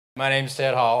My name's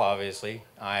Ted Hall, obviously.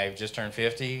 I've just turned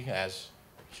 50, as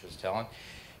she was telling.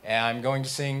 And I'm going to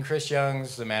sing Chris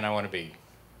Young's The Man I Want to Be.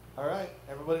 All right,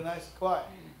 everybody nice and quiet.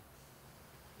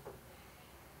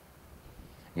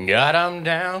 God, I'm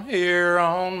down here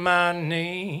on my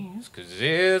knees, 'cause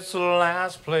it's the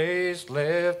last place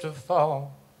left to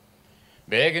fall.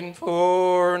 Begging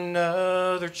for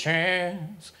another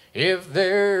chance, if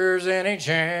there's any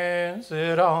chance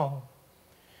at all.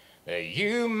 That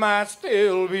you might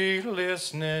still be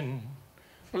listening,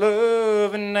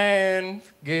 loving and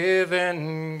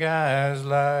forgiving guys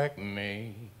like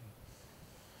me.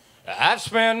 I've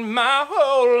spent my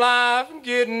whole life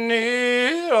getting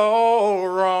it all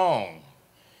wrong,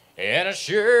 and I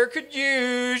sure could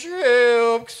use your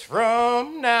help, 'cause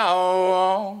from now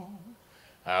on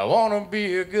I want to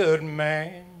be a good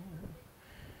man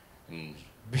and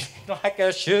be like I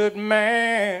should,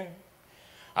 man.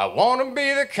 I want to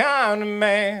be the kind of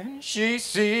man she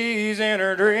sees in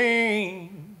her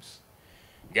dreams.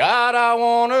 God, I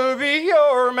want to be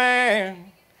your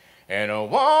man, and I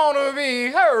want to be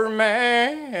her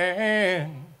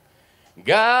man.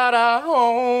 God, I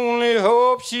only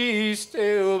hope she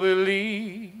still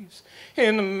believes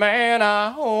in the man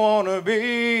I want to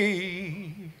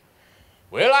be.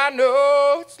 Well, I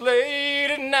know it's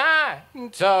late at night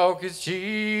and talk is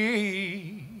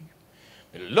cheap.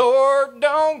 Lord,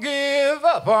 don't give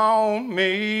up on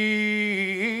me.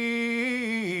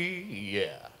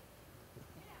 Yeah.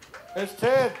 There's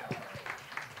Ted.